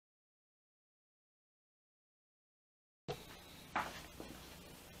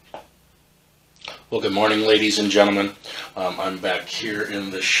Well, good morning, ladies and gentlemen. I'm back here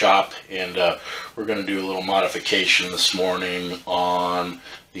in the shop, and we're going to do a little modification this morning on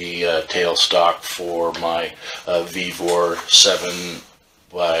the tailstock for my Vevor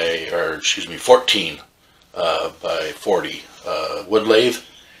 14 by 40 wood lathe.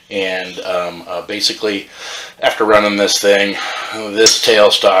 And basically, after running this thing, this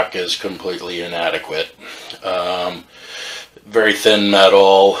tailstock is completely inadequate. Very thin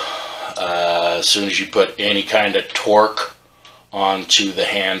metal. As soon as you put any kind of torque onto the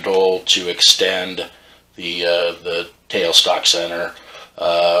handle to extend the tailstock center,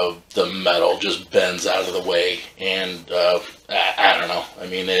 the metal just bends out of the way, and I don't know. I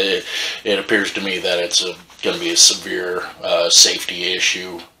mean, it appears to me that it's going to be a severe safety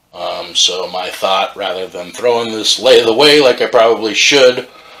issue. So my thought, rather than throwing this lathe away like I probably should,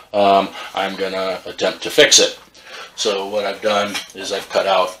 I'm going to attempt to fix it. So what I've done is I've cut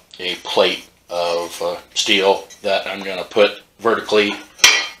out a plate of steel that I'm going to put vertically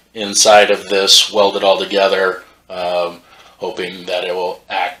inside of this, weld it all together, hoping that it will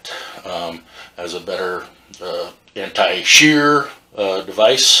act as a better anti-shear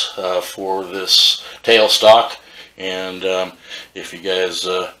device for this tailstock. And if you guys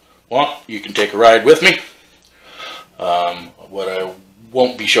want, you can take a ride with me. What I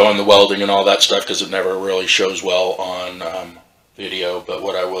won't be showing the welding and all that stuff because it never really shows well on video, but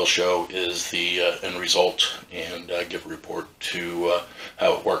what I will show is the end result and give a report to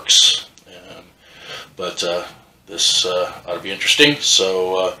how it works. But this ought to be interesting,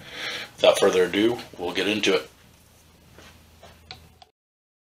 so without further ado, we'll get into it.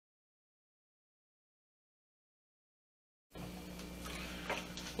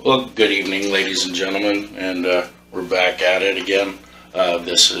 Well, good evening, ladies and gentlemen, and we're back at it again.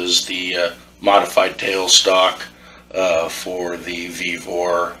 This is the modified tailstock for the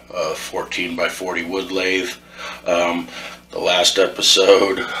Vevor 14 by 40 wood lathe. The last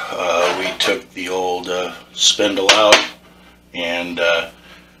episode we took the old spindle out, and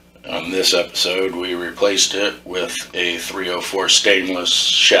on this episode we replaced it with a 304 stainless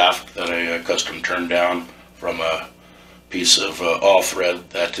shaft that I custom turned down from a piece of all thread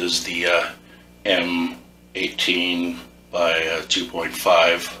that is the M18 by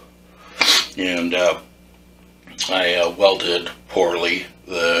 2.5, and I welded poorly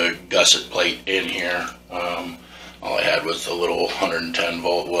the gusset plate in here. All I had was a little 110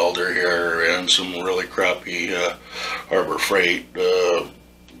 volt welder here and some really crappy Harbor Freight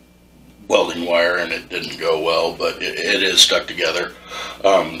welding wire, and it didn't go well, but it is stuck together.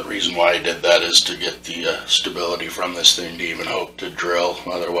 The reason why I did that is to get the stability from this thing to even hope to drill.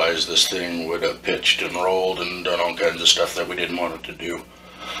 Otherwise this thing would have pitched and rolled and done all kinds of stuff that we didn't want it to do.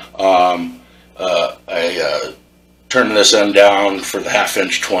 I turned this end down for the 1/2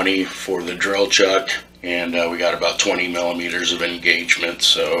 inch 20 for the drill chuck, and we got about 20 millimeters of engagement,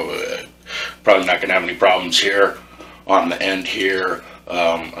 so probably not going to have any problems here. On the end here,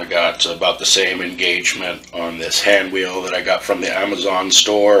 I got about the same engagement on this hand wheel that I got from the Amazon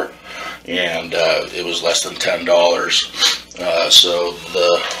store, and it was less than $10. So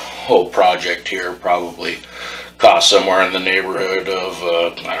the whole project here probably cost somewhere in the neighborhood of,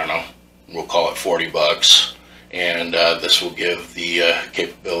 I don't know, we'll call it 40 bucks. And this will give the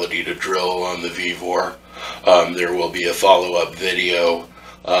capability to drill on the Vevor. There will be a follow-up video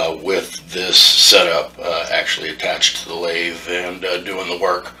with this setup actually attached to the lathe and doing the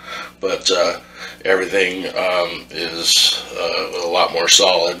work, but everything is a lot more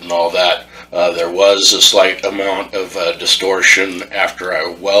solid and all that. There was a slight amount of distortion after I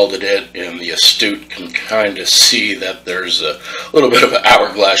welded it, and the astute can kind of see that there's a little bit of an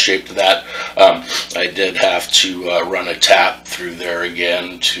hourglass shape to that. I did have to run a tap through there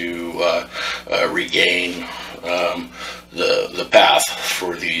again to regain the path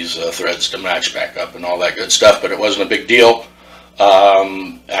for these threads to match back up and all that good stuff, but it wasn't a big deal.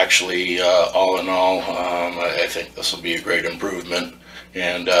 Actually, all in all, I think this will be a great improvement,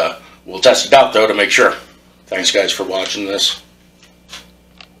 and we'll test it out though to make sure. Thanks guys for watching this.